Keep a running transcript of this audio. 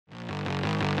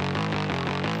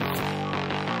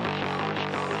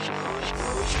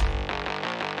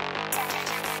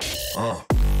Hey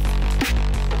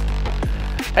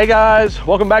guys,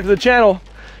 welcome back to the channel.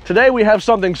 Today we have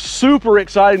something super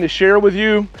exciting to share with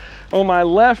you. On my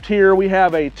left here, we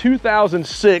have a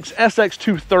 2006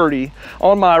 SX230.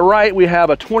 On my right, we have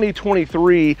a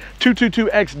 2023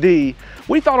 222XD.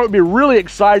 We thought it would be really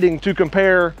exciting to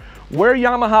compare where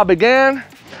Yamaha began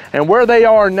and where they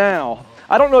are now.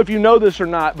 I don't know if you know this or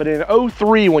not, but in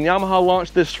 '03, when Yamaha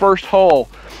launched this first hull,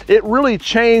 it really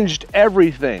changed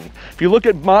everything. If you look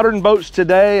at modern boats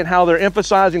today and how they're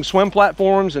emphasizing swim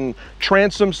platforms and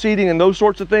transom seating and those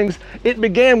sorts of things, it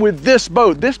began with this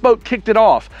boat. This boat kicked it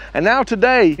off. And now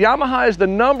today, Yamaha is the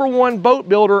 #1 boat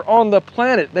builder on the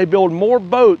planet. They build more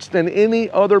boats than any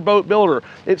other boat builder.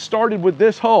 It started with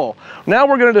this hull. Now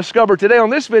we're going to discover today on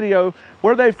this video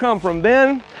where they've come from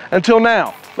then until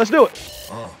now. Let's do it.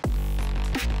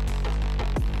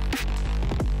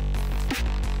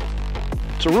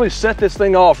 To really set this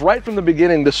thing off right from the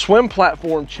beginning, the swim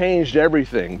platform changed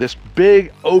everything. This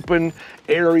big, open,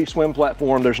 airy swim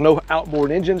platform. There's no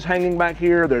outboard engines hanging back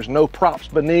here. There's no props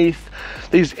beneath.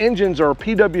 These engines are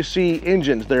PWC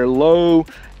engines. They're low,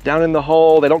 down in the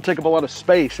hull. They don't take up a lot of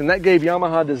space, and that gave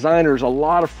Yamaha designers a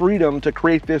lot of freedom to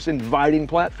create this inviting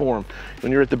platform.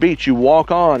 When you're at the beach, you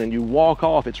walk on and you walk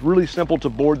off. It's really simple to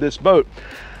board this boat.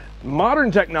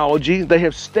 Modern technology, they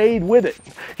have stayed with it.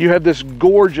 You have this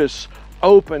gorgeous,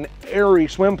 open, airy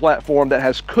swim platform that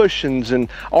has cushions and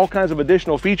all kinds of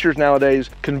additional features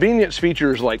nowadays. Convenience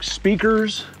features like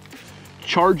speakers,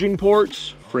 charging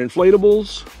ports for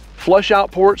inflatables, flush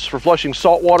out ports for flushing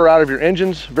salt water out of your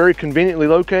engines, very conveniently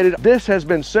located. This has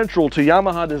been central to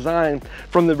Yamaha design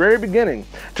from the very beginning.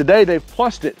 Today they've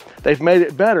plussed it, they've made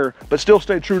it better, but still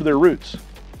stayed true to their roots.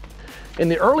 In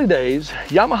the early days,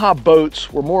 Yamaha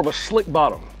boats were more of a slick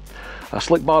bottom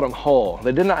hull.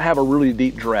 They did not have a really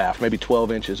deep draft, maybe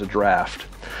 12 inches of draft.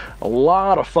 A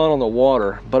lot of fun on the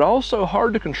water, but also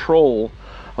hard to control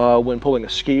when pulling a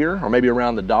skier or maybe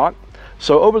around the dock.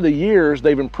 So over the years,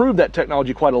 they've improved that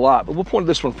technology quite a lot, but we'll point to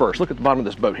this one first. Look at the bottom of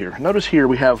this boat here. Notice here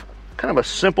we have kind of a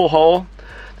simple hull.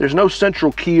 There's no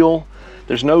central keel.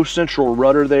 There's no central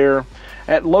rudder there.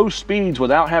 At low speeds,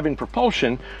 without having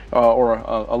propulsion or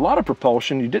a lot of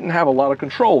propulsion, you didn't have a lot of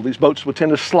control. These boats would tend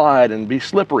to slide and be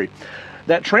slippery.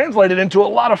 That translated into a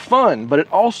lot of fun, but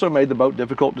it also made the boat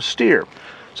difficult to steer.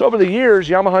 So over the years,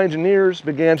 Yamaha engineers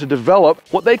began to develop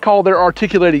what they call their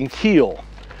articulating keel.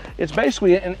 It's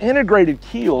basically an integrated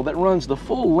keel that runs the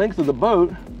full length of the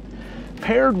boat,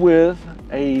 paired with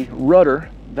a rudder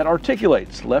that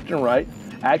articulates left and right,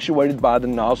 actuated by the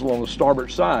nozzle on the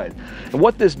starboard side. And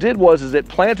what this did was it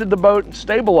planted the boat and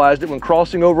stabilized it when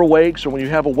crossing over wakes or when you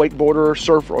have a wakeboarder or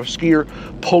surfer or skier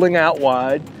pulling out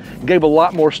wide. It gave a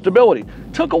lot more stability.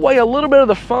 Took away a little bit of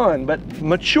the fun, but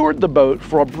matured the boat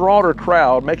for a broader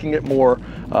crowd, making it more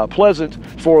pleasant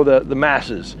for the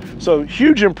masses. So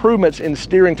huge improvements in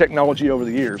steering technology over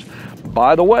the years.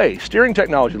 By the way, steering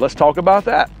technology, let's talk about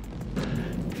that.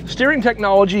 Steering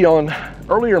technology on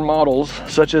earlier models,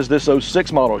 such as this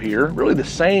 '06 model here, really the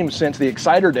same since the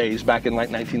Exciter days back in like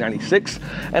 1996,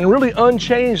 and really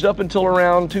unchanged up until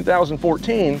around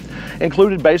 2014,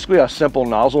 included basically a simple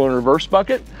nozzle and reverse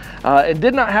bucket, and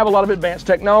did not have a lot of advanced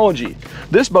technology.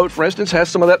 This boat, for instance, has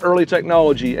some of that early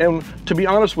technology, and to be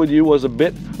honest with you, was a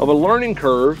bit of a learning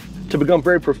curve to become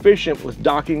very proficient with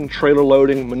docking, trailer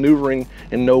loading, maneuvering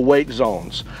in no wake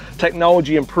zones.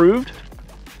 Technology improved,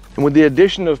 and with the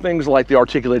addition of things like the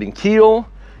articulating keel,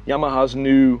 Yamaha's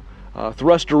new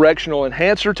thrust directional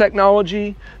enhancer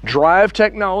technology, drive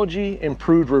technology,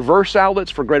 improved reverse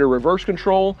outlets for greater reverse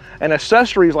control, and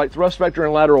accessories like thrust vector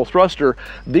and lateral thruster,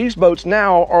 these boats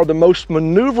now are the most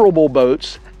maneuverable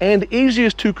boats and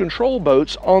easiest to control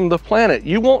boats on the planet.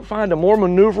 You won't find a more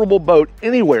maneuverable boat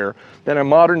anywhere than a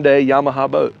modern day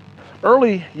Yamaha boat.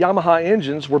 Early Yamaha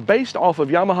engines were based off of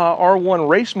Yamaha R1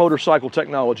 race motorcycle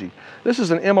technology. This is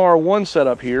an MR1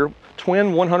 setup here,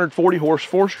 twin 140 horse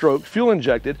 4-stroke fuel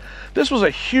injected. This was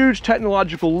a huge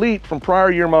technological leap from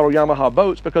prior year model Yamaha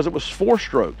boats because it was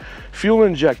 4-stroke, fuel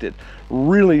injected.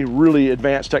 Really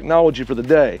advanced technology for the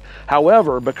day.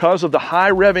 However, because of the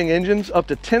high revving engines, up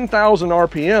to 10,000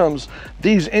 RPMs,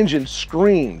 these engines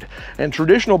screamed. And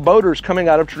traditional boaters coming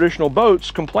out of traditional boats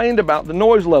complained about the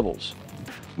noise levels.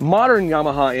 Modern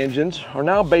Yamaha engines are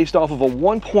now based off of a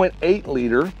 1.8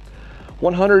 liter,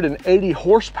 180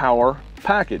 horsepower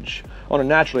package. On a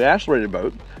naturally aspirated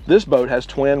boat, this boat has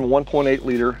twin 1.8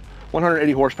 liter,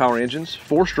 180 horsepower engines,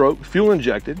 4-stroke, fuel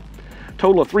injected,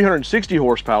 total of 360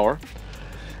 horsepower.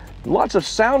 Lots of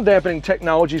sound dampening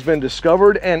technology has been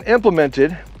discovered and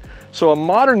implemented. So a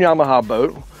modern Yamaha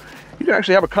boat, you can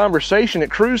actually have a conversation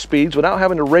at cruise speeds without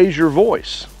having to raise your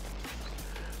voice.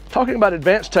 Talking about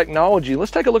advanced technology,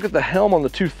 let's take a look at the helm on the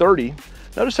 230.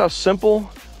 Notice how simple,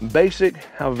 basic,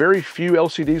 how very few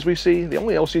LCDs we see. The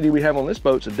only LCD we have on this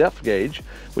boat is a depth gauge,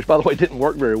 which by the way didn't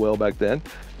work very well back then.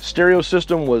 Stereo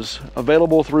system was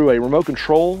available through a remote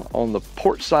control on the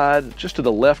port side, just to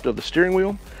the left of the steering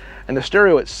wheel, and the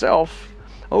stereo itself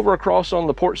over across on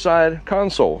the port side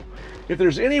console. If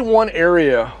there's any one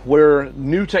area where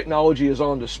new technology is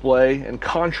on display and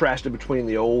contrasted between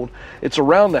the old, it's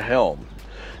around the helm.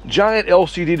 Giant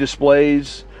LCD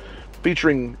displays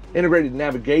featuring integrated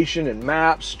navigation and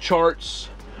maps, charts,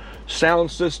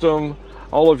 sound system,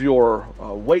 all of your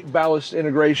weight ballast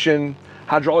integration,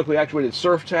 hydraulically actuated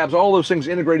surf tabs, all those things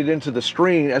integrated into the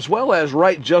screen, as well as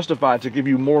right justified to give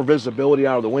you more visibility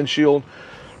out of the windshield.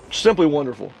 Simply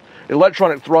wonderful.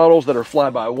 Electronic throttles that are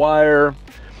fly-by-wire,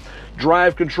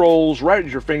 drive controls right at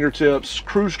your fingertips,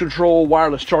 cruise control,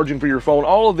 wireless charging for your phone,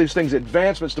 all of these things,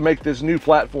 advancements to make this new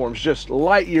platforms just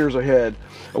light years ahead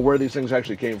of where these things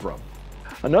actually came from.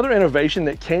 Another innovation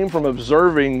that came from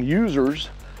observing users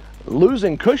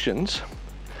losing cushions.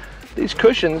 These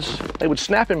cushions, they would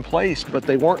snap in place, but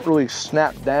they weren't really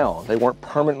snapped down. They weren't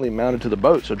permanently mounted to the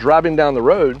boat. So driving down the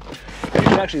road, you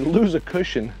can actually lose a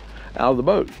cushion out of the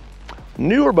boat.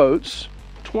 Newer boats,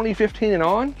 2015 and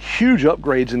on, huge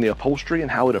upgrades in the upholstery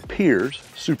and how it appears.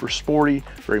 Super sporty,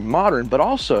 very modern, but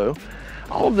also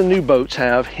all of the new boats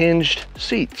have hinged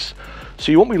seats.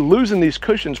 So you won't be losing these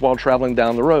cushions while traveling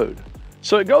down the road.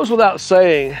 So it goes without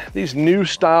saying, these new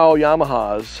style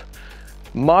Yamahas,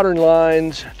 modern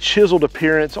lines, chiseled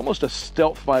appearance, almost a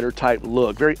stealth fighter type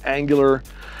look, very angular.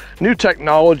 New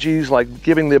technologies like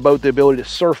giving the boat the ability to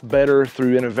surf better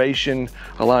through innovation,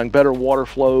 allowing better water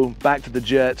flow back to the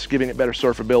jets, giving it better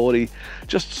surfability.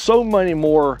 Just so many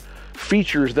more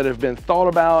features that have been thought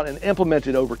about and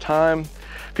implemented over time.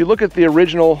 If you look at the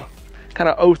original kind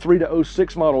of 03 to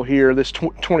 06 model here, this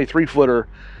 23 footer,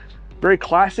 very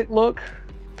classic look,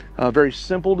 very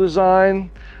simple design,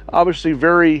 obviously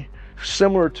very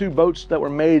similar to boats that were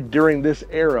made during this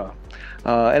era,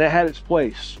 and it had its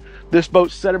place. This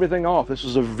boat set everything off. This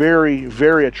was a very,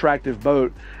 very attractive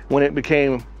boat when it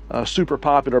became super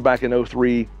popular back in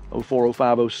 03, 04,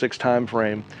 05, 06 time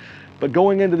frame. But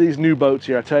going into these new boats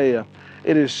here, I tell you,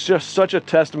 it is just such a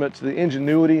testament to the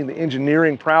ingenuity and the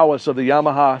engineering prowess of the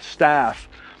Yamaha staff.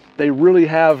 They really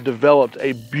have developed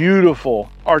a beautiful,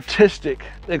 artistic,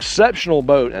 exceptional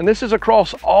boat. And this is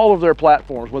across all of their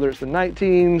platforms, whether it's the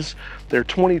 19s, their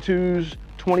 22s,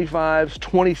 25s,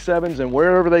 27s, and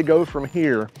wherever they go from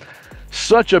here.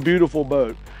 Such a beautiful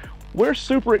boat. We're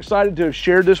super excited to have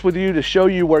shared this with you to show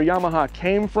you where Yamaha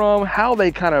came from, how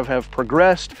they kind of have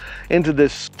progressed into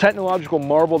this technological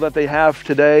marvel that they have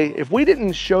today. If we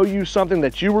didn't show you something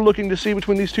that you were looking to see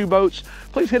between these two boats,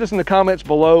 please hit us in the comments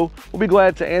below. We'll be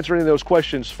glad to answer any of those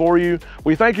questions for you.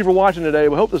 We thank you for watching today.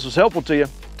 We hope this was helpful to you.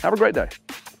 Have a great day.